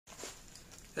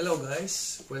Hello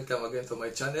guys, welcome again to my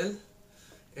channel,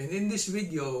 and in this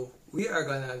video we are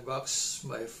gonna unbox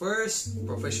my first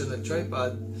professional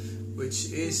tripod,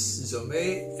 which is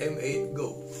Zomei M8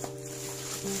 Go.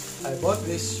 I bought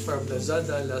this from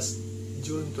Lazada last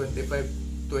June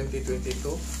 25, 2022,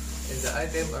 and the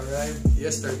item arrived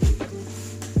yesterday.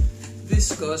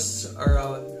 This costs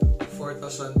around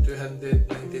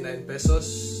 4,399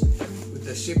 pesos with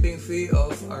a shipping fee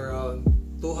of around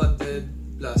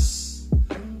 200 plus.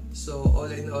 So all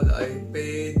in all, I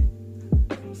paid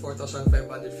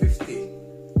 4,550.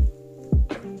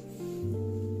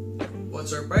 What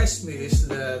surprised me is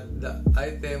that the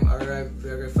item arrived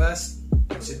very fast,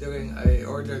 considering I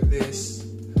ordered this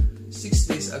 6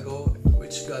 days ago,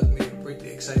 which got me pretty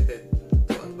excited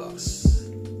to unbox.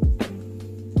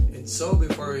 And so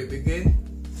before we begin,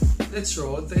 let's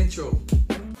roll the intro.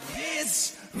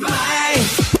 It's my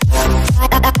life.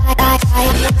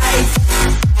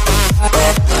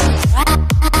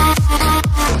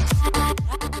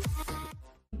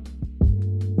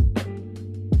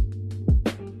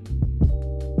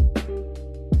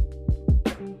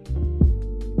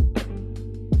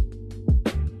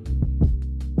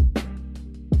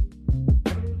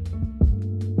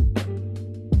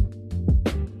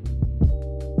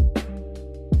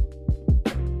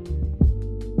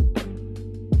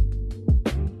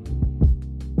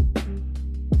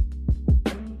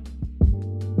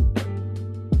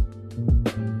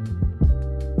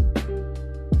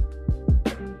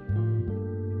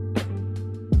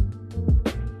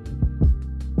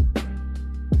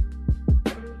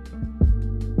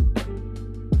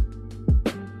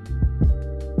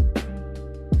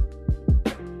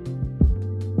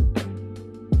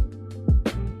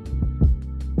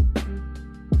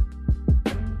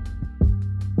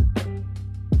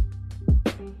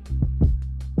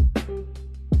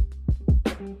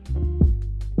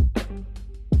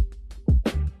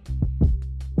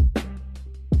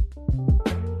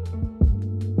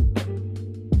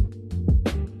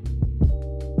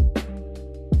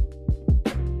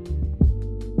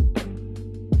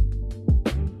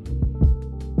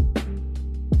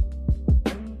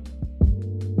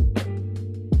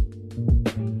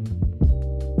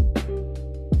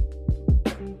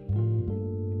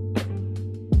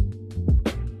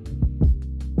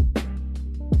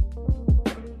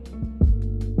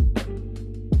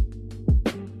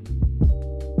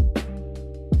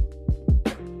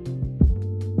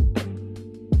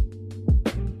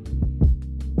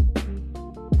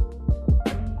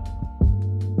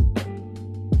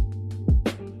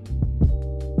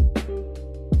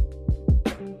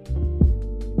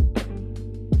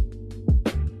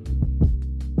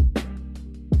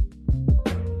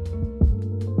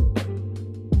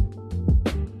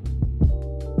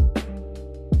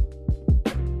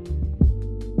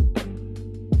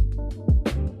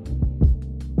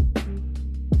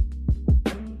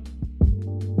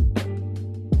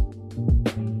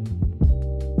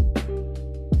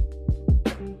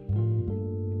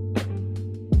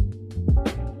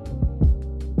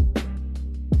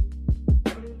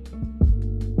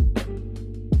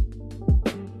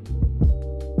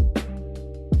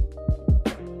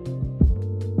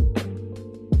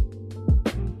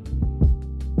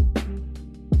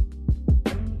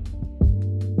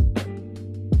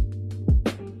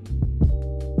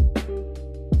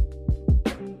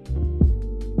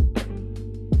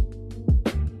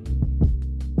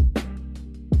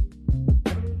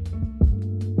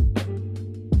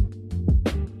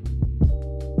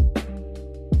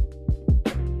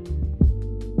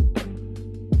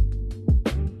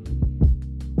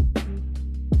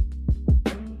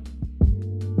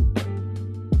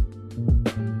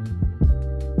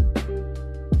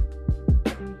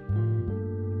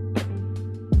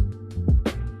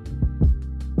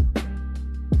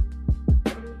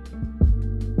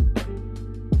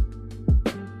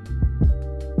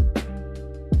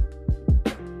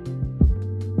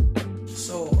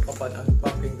 Upon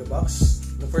unpacking the box,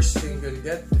 the first thing you'll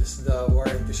get is the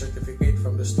warranty certificate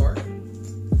from the store.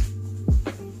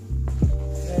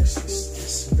 Next is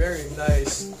this very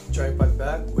nice tripod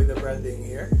bag with the branding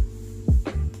here,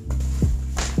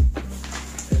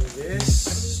 and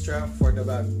this strap for the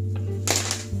bag.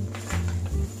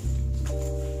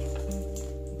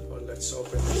 So let's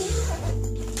open this.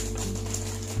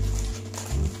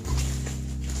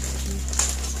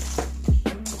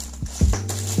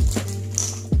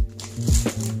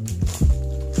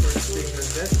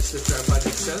 The tripod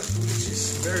itself, which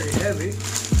is very heavy,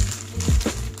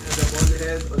 and the ball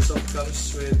head also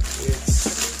comes with its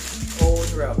own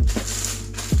route.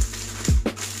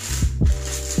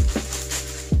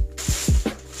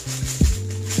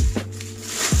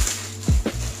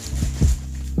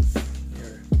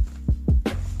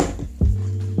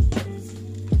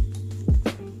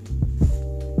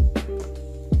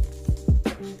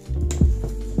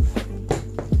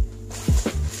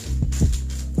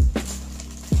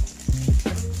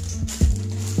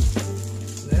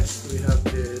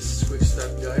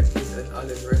 strap guide with an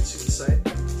Allen wrench inside,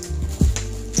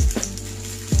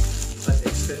 an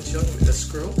extension with a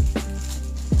screw,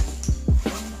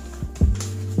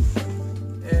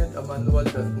 and a manual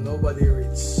that nobody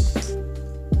reads.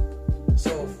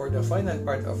 So for the final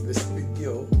part of this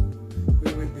video,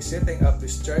 we will be setting up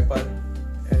this tripod,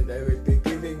 and I will be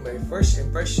giving my first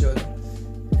impression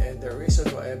and the reason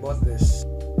why I bought this.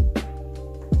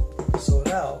 So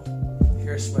now,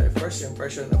 here's my first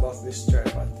impression about this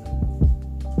tripod.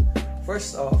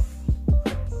 First off,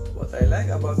 what I like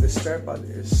about this tripod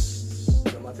is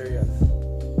the material.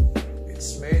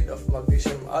 It's made of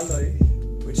magnesium alloy,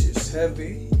 which is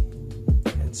heavy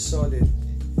and solid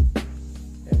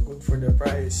and good for the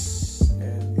price,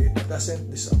 and it doesn't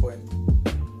disappoint.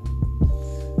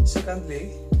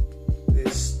 Secondly,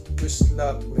 this twist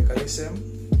lock mechanism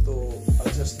to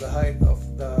adjust the height of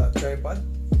the tripod,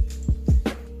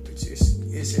 which is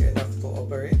easy enough to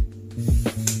operate.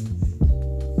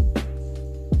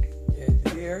 And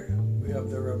here we have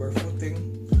the rubber footing,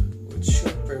 which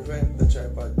should prevent the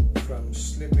tripod from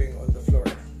slipping on the floor.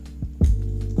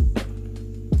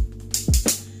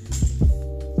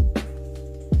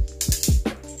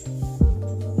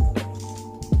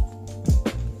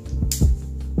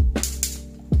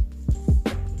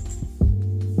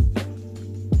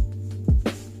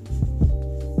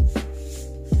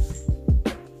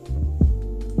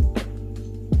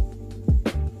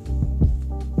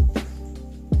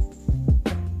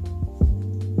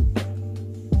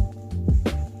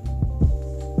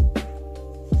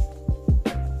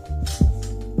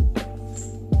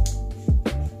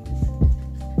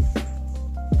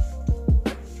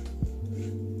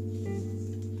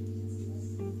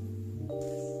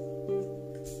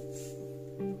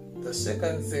 The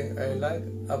second thing I like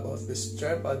about this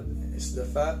tripod is the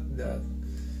fact that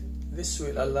this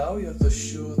will allow you to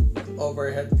shoot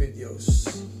overhead videos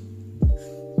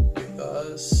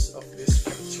because of this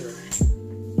feature.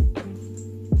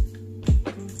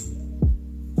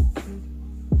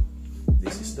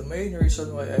 This is the main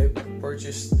reason why I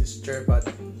purchased this tripod,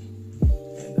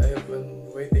 and I have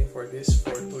been waiting for this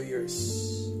for 2 years.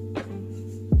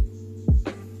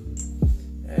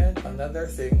 And another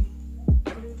thing,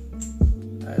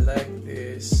 I like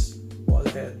this ball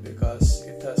head because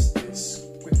it has this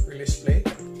quick release plate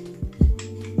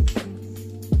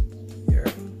here,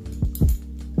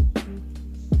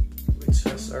 which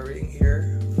has a ring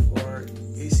here for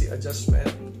easy adjustment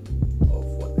of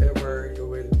whatever you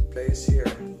will place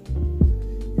here,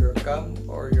 your cam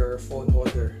or your phone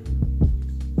holder.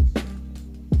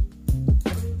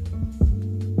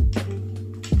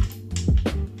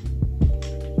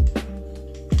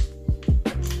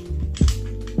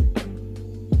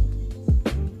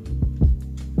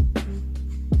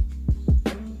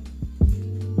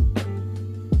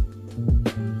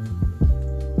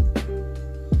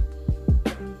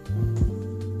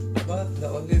 But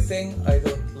the only thing I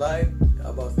don't like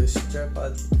about this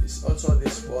tripod is also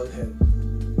this ball head.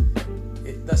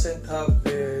 It doesn't have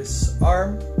this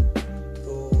arm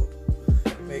to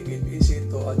make it easy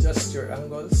to adjust your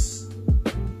angles.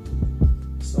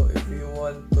 So if you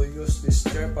want to use this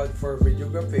tripod for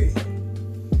videography,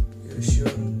 you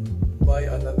should buy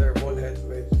another ball head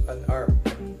with an arm.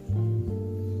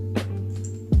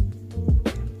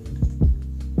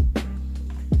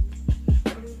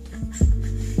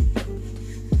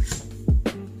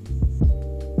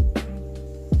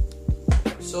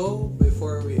 So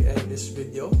before we end this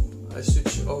video, I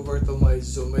switched over to my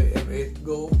Zomei M8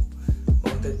 Go,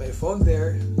 mounted my phone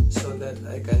there so that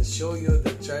I can show you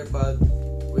the tripod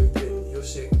we've been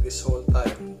using this whole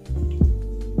time.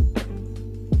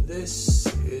 This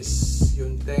is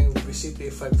Yunteng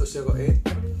VCT 5208,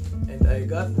 and I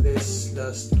got this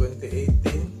last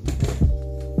 2018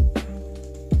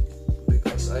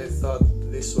 because I thought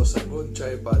this was a good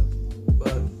tripod,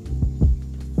 but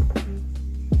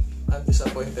I'm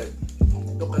disappointed.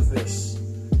 Look at this.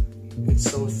 It's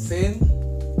so thin,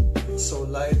 it's so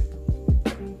light,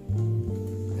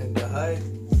 and the height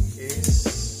is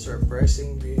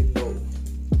surprisingly low.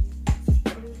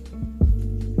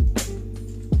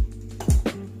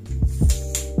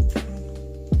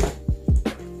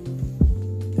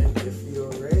 And if you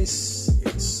raise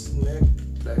its neck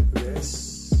like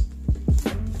this,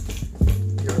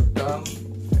 your thumb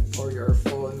or your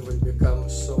phone will become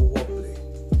so wobbly.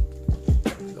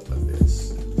 Look at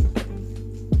this.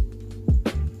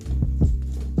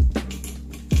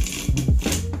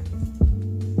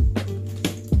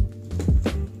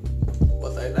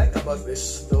 What I like about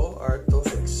this though are two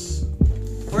things.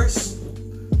 First,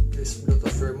 this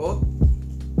Bluetooth remote,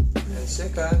 and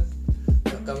second,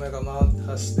 the camera mount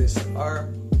has this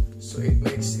arm so it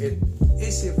makes it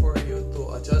easy for you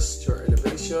to adjust your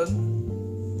elevation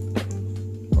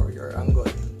or your angle.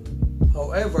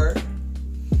 However,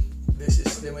 this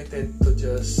is limited to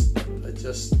just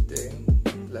adjusting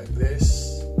like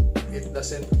this. It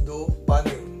doesn't do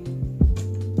panning.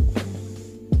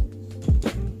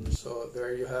 So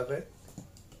there you have it.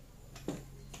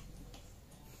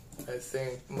 I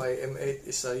think my M8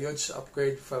 is a huge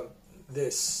upgrade from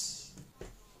this.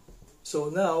 So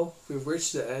now we've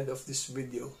reached the end of this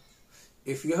video.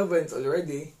 If you haven't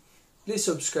already, please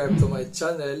subscribe to my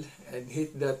channel and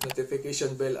hit that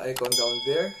notification bell icon down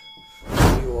there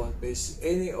so you won't miss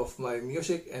any of my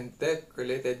music and tech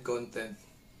related content.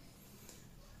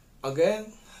 Again,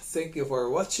 thank you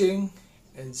for watching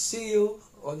and see you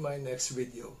on my next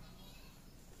video.